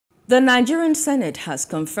The Nigerian Senate has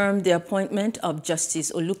confirmed the appointment of Justice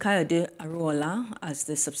Olukayode Ariwoola as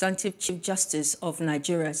the substantive Chief Justice of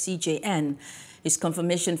Nigeria, CJN. His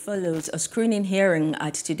confirmation follows a screening hearing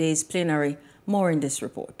at today's plenary. More in this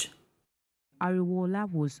report. Ariwoola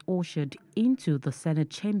was ushered into the Senate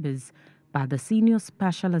chambers by the Senior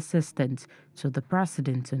Special Assistant to the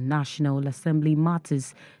President on National Assembly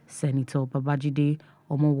Matters, Senator Babajide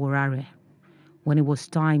Omoworare. When it was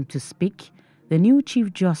time to speak, the new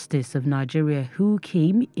Chief Justice of Nigeria, who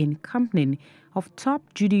came in company of top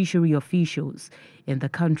judiciary officials in the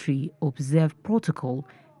country, observed protocol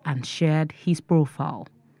and shared his profile.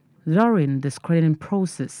 During the screening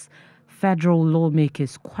process, federal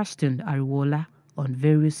lawmakers questioned Ariwoola on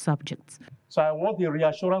various subjects. So I want the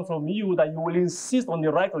reassurance from you that you will insist on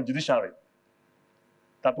the right of judiciary,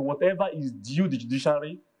 that whatever is due the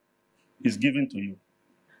judiciary is given to you.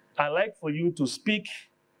 I'd like for you to speak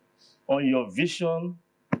on your vision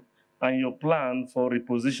and your plan for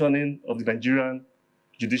repositioning of the Nigerian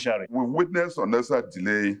judiciary. We've witnessed unnecessary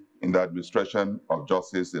delay in the administration of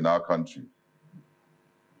justice in our country.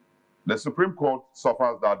 The Supreme Court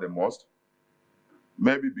suffers that the most,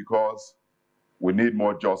 maybe because we need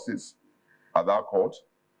more justice at that court,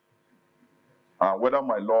 and whether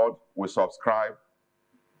my Lord will subscribe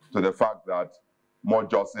to the fact that more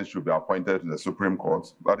justice should be appointed to the Supreme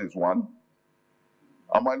Court. That is one.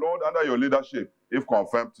 And my Lord, under your leadership, if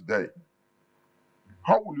confirmed today,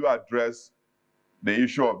 how will you address the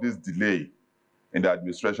issue of this delay in the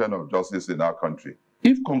administration of justice in our country?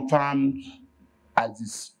 If confirmed as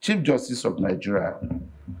the Chief Justice of Nigeria,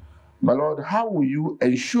 my Lord, how will you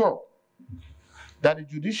ensure that the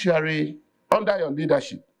judiciary under your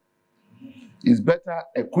leadership is better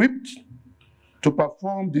equipped to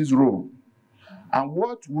perform this role? And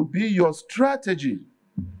what would be your strategy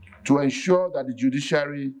to ensure that the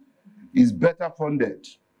judiciary is better funded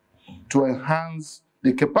to enhance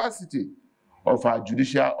the capacity of our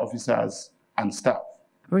judicial officers and staff?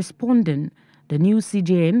 Responding, the new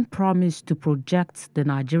CJN promised to project the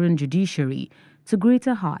Nigerian judiciary to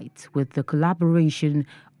greater heights with the collaboration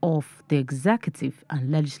of the executive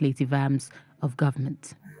and legislative arms of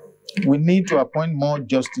government. We need to appoint more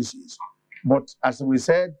justices, but as we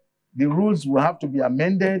said, the rules will have to be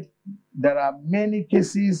amended. There are many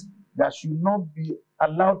cases that should not be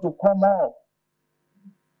allowed to come up.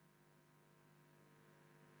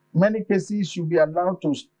 Many cases should be allowed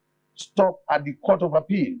to stop at the Court of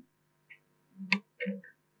Appeal.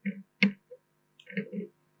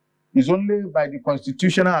 It's only by the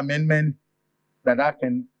constitutional amendment that that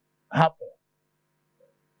can happen.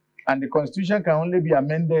 And the Constitution can only be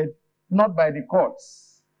amended not by the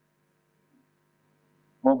courts,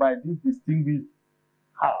 but by this distinguished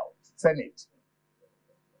House, Senate.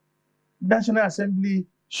 National Assembly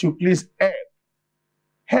should please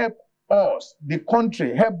help us, the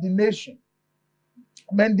country, help the nation.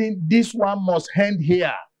 Amending this one must end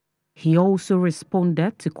here. He also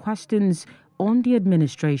responded to questions on the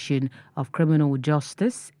administration of criminal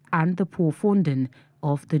justice and the poor funding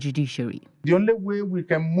of the judiciary. The only way we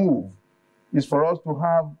can move is for us to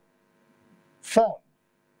have fund.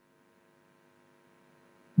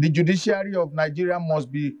 The judiciary of Nigeria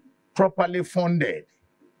must be properly funded.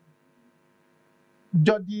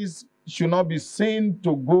 Judges should not be seen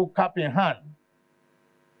to go cap in hand.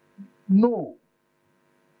 No.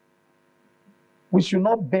 We should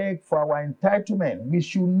not beg for our entitlement. We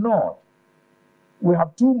should not. We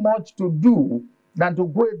have too much to do than to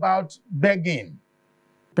go about begging.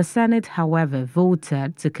 The Senate, however,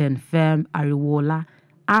 voted to confirm Ariwoola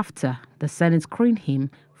after the Senate screened him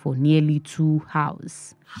for nearly 2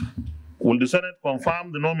 hours. Will the Senate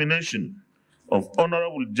confirm the nomination of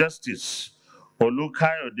Honorable Justice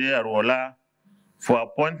Olukayode Ariwoola for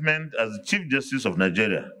appointment as the Chief Justice of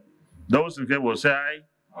Nigeria? Those in favor say aye.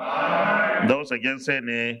 Aye. Those against say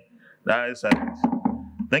nay. The ayes have it.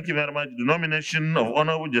 Thank you very much. The nomination of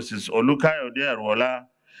Honorable Justice Olukayode Ariwoola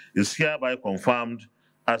is hereby confirmed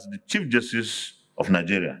as the Chief Justice of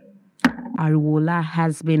Nigeria. Ariwoola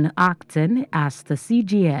has been acting as the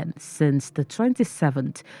CJN since the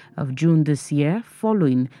 27th of June this year,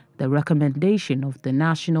 following the recommendation of the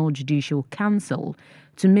National Judicial Council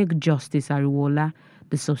to make Justice Ariwoola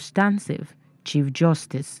the substantive Chief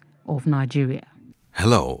Justice of Nigeria.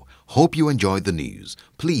 Hello, hope you enjoyed the news.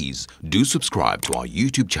 Please do subscribe to our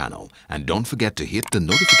YouTube channel and don't forget to hit the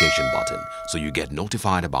notification button so you get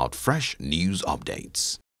notified about fresh news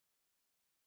updates.